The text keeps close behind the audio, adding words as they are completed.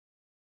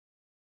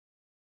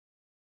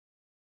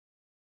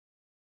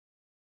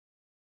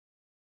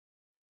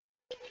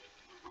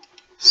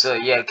So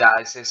yeah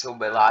guys, this will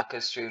be like a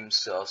stream,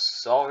 so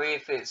sorry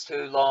if it's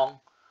too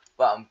long,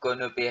 but I'm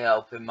gonna be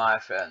helping my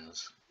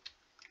friends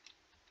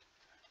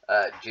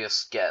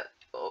just get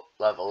up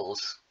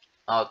levels.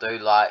 I'll do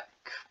like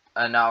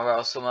an hour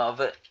or something of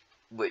it,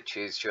 which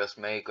is just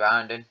me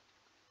grinding,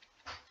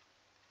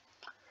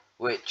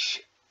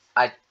 which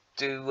I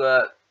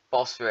do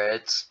boss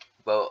raids,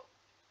 but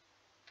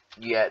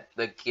yeah,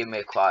 they give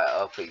me quite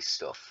OP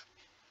stuff.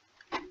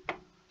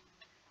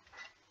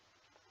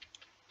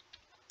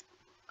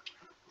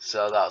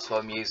 So that's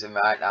what I'm using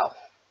right now.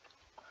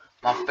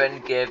 My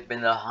friend gave me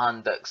the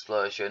hand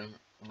explosion,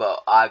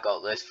 but I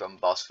got this from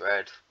boss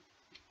raid,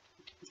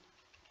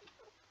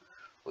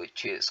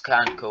 which is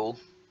kinda cool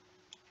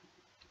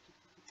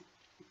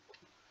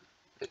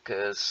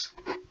because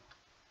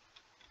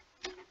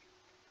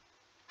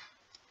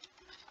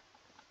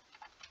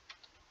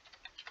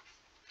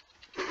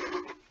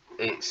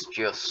it's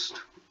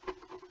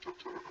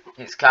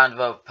kind of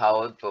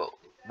overpowered, but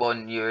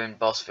when you're in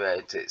boss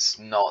raids it's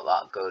not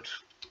that good.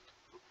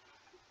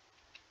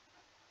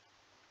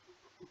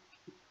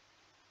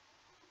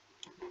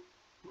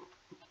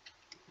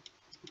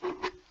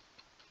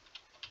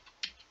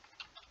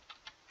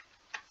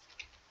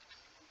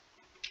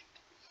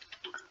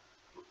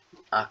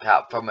 I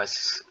can't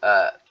promise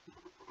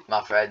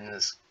my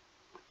friends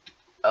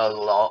a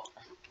lot,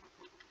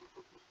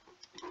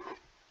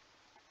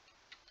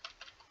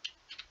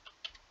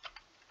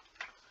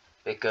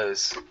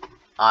 because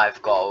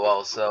I've got to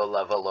also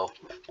level up,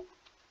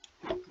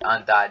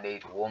 and I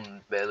need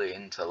 1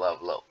 billion to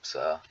level up,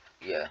 so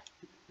yeah.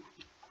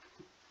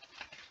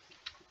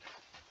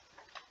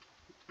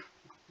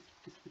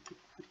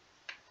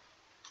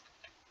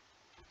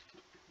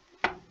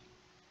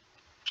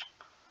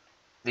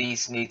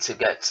 These need to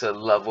get to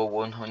level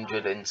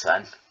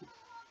 110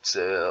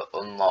 to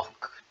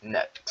unlock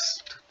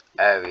next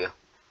area.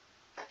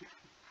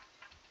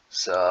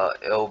 So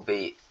it'll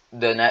be,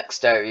 the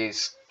next area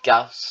is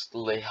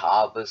Ghastly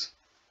Harbours.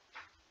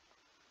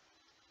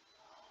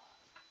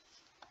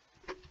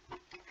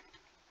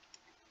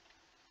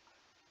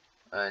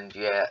 And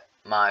yeah,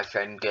 my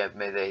friend gave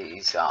me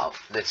this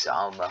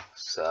armor,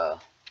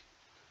 so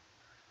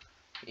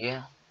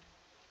yeah.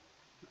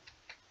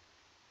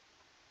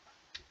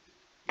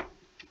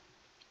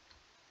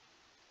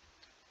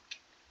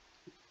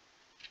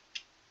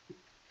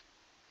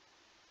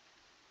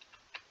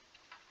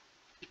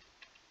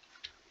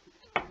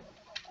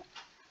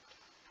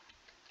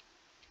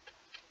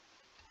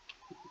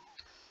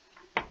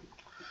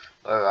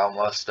 We're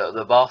almost at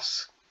the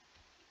boss.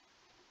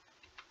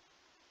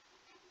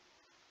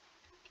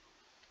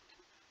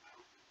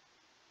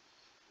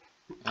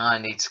 I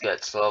need to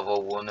get to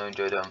level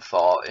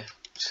 140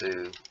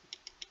 to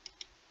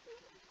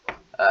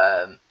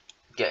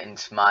get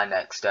into my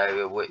next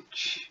area,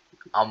 which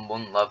I'm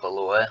 1 level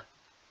away,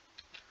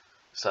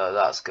 so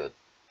that's good.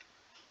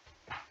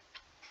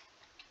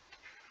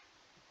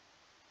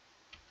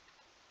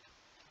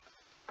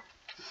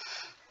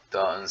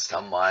 Don't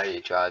understand why he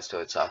tries to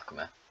attack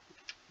me.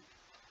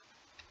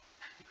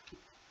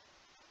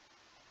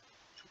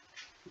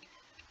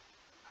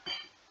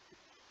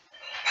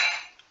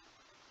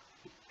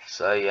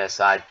 So yes,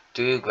 I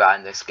do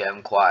grind this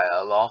game quite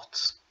a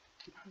lot,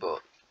 but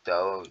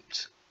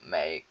don't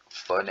make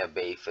fun of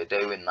me for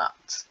doing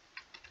that.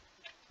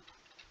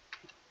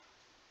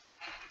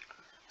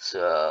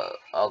 So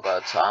I've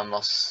got a time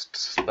lost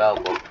spell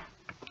book.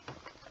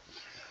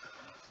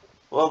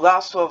 Well,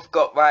 that's what I've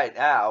got right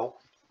now,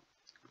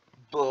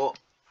 but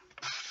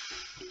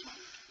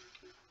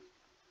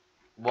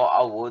what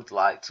I would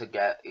like to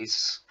get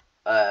is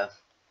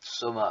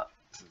something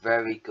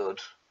very good,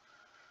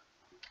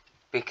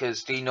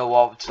 because do you know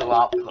Orbital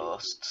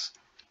Outposts?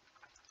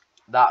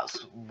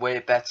 That's way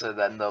better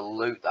than the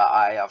loot that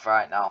I have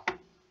right now.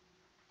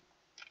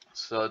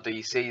 So do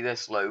you see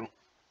this loot?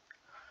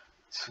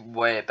 It's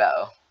way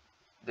better.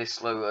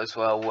 This loot as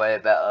well, way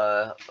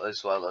better,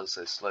 as well as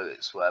this loot,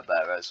 it's way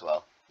better as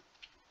well.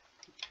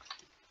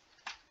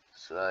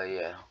 So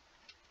yeah,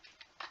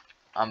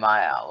 I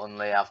might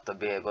only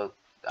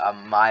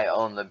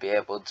be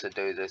able to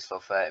do this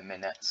for 30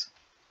 minutes.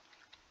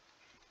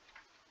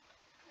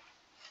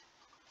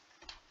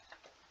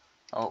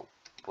 Oh,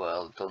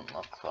 well, it doesn't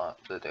look like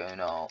they do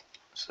now,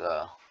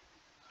 so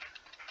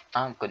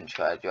I'm gonna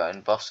try to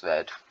join boss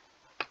raid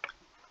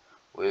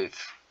with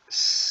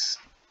 6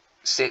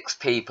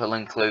 people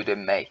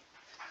including me,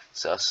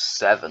 so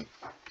 7.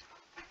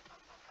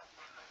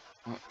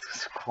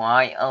 It's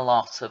quite a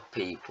lot of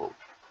people.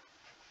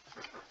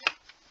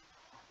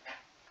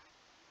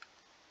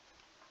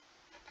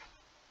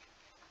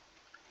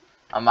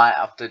 I might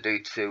have to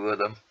do 2 of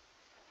them,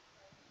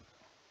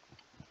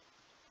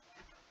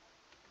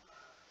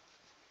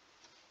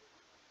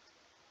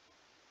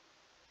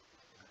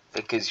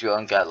 because you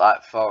won't get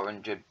like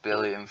 400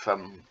 billion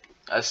from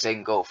a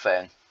single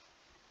thing.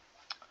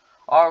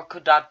 Or I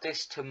could add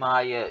this to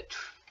my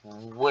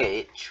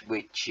Twitch,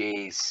 which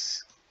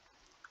is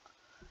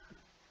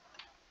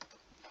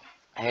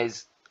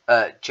his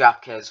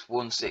Jackers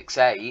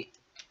 168,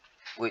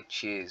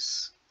 which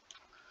is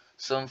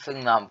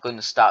something that I'm going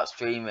to start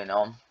streaming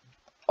on,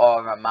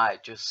 or I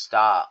might just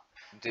start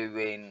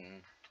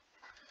doing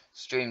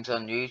streams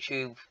on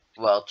YouTube.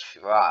 Well,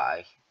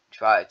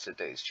 try to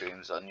do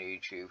streams on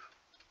YouTube.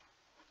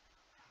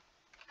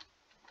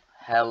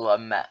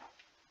 Helmet.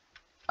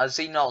 Has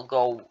he not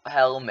got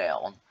helmet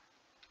on?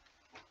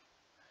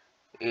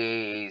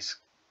 He's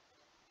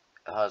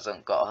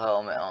hasn't got a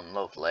helmet on,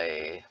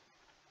 lovely.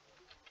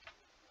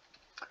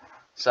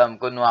 So I'm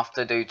going to have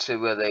to do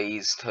 2 of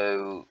these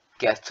to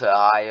get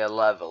a higher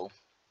level.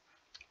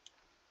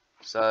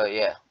 So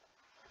yeah.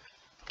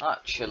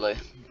 Actually,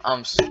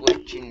 I'm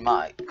switching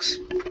mics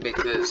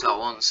because I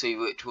want to see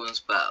which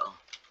one's better.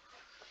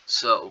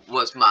 So,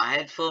 was my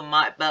headphone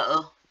mic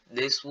better?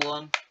 This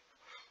one?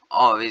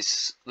 Or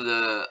is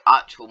the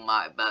actual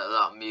mic better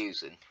that I'm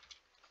using?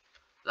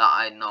 That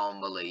I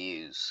normally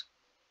use?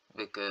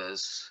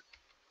 Because,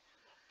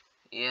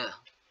 yeah.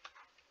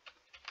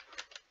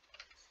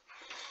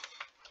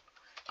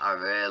 I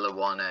really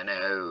want to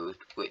know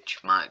which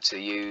mic to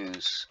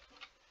use.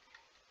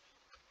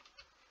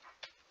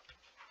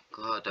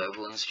 God,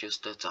 everyone's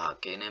just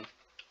attacking him.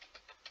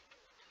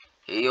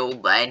 Heal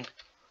then.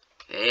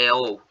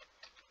 Heal.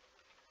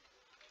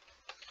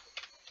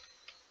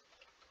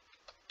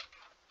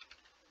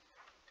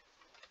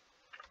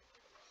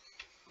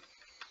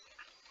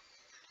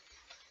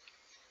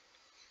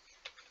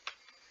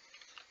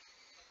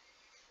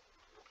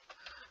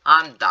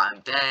 I'm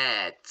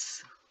dead.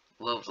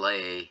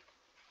 Lovely.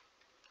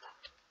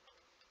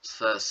 It's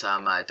the first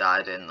time I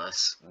died in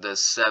this.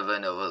 There's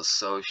 7 of us,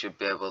 so we should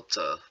be able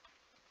to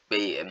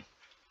beat him.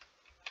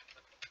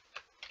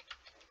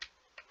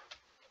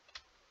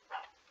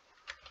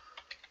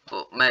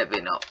 But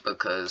maybe not,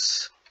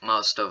 because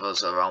most of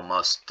us are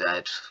almost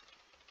dead.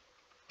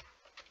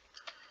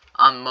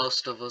 And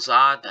most of us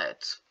are dead.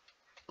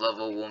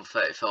 Level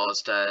 134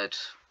 is dead.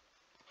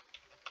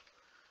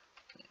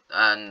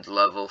 And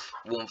level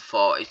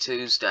 142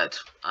 is dead.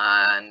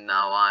 And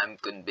now I'm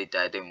going to be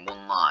dead in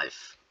 1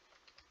 life.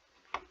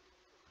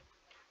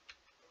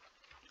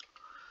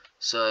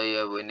 So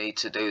yeah, we need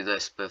to do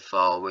this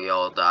before we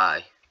all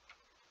die.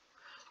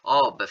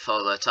 Or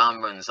before the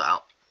time runs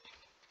out.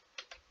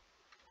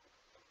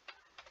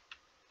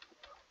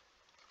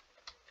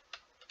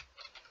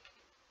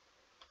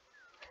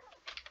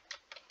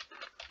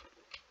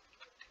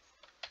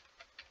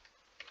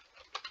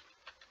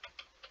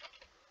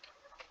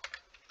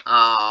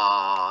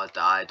 Oh, I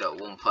died at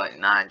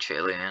 1.9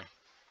 trillion.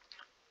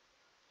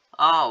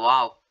 Oh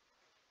wow.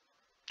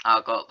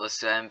 I got the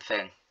same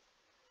thing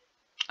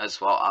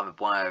as what I'm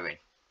wearing.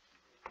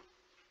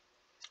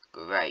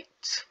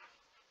 Great.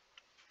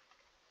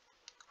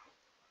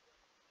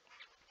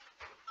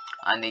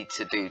 I need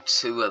to do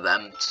 2 of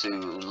them to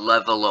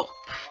level up.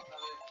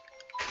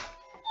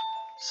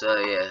 So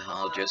yeah,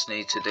 I'll just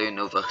need to do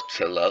another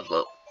to level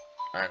up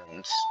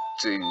and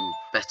do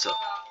better.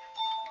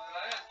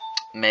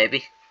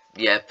 Maybe.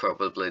 Yeah,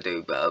 probably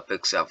do better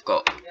because I've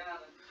got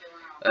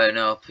an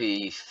OP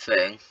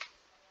thing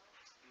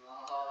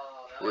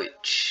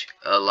which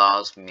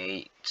allows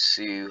me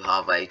to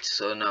have a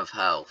ton of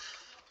health.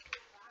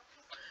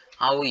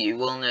 How are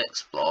you on the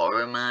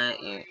Explorer,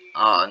 mate?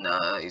 Oh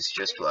no, he's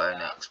just wearing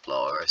an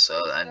Explorer,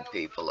 so then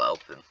people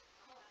help him.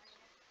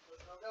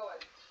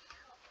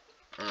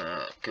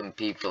 Can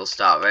people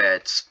start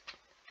raids?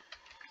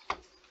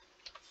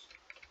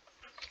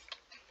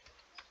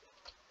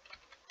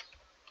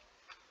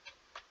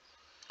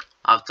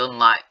 I've done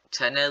like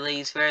 10 of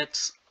these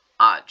raids.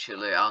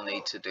 Actually, I'll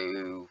need to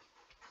do...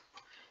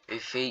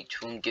 If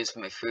each one gives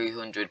me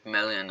 300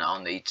 million,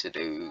 I'll need to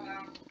do...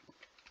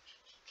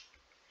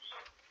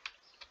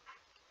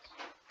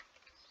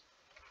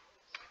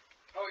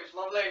 Oh, it's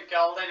lovely and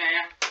cold in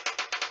here.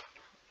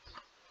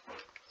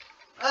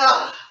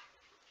 Ah.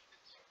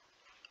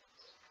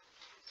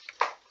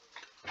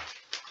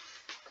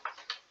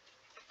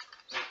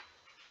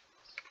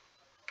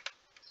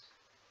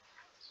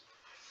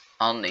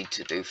 I'll need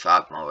to do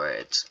 5 more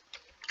raids.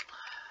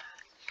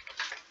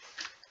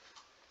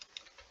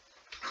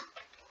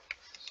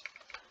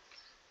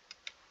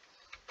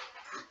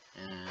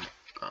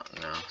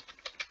 Got no.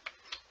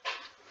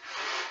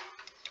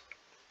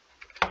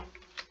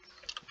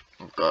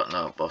 I've got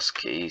no boss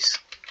keys.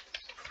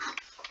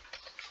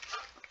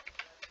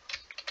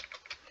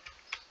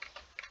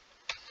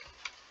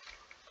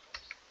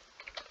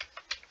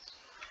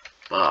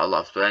 But I'll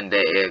have to end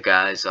it here,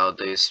 guys. I'll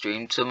do a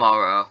stream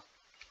tomorrow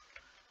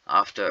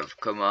after I've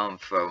come home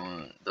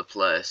from the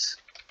place.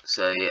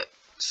 So yeah,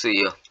 see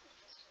you.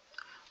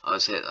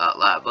 Always hit that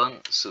like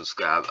button,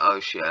 subscribe,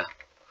 or share.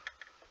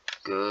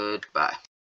 Goodbye.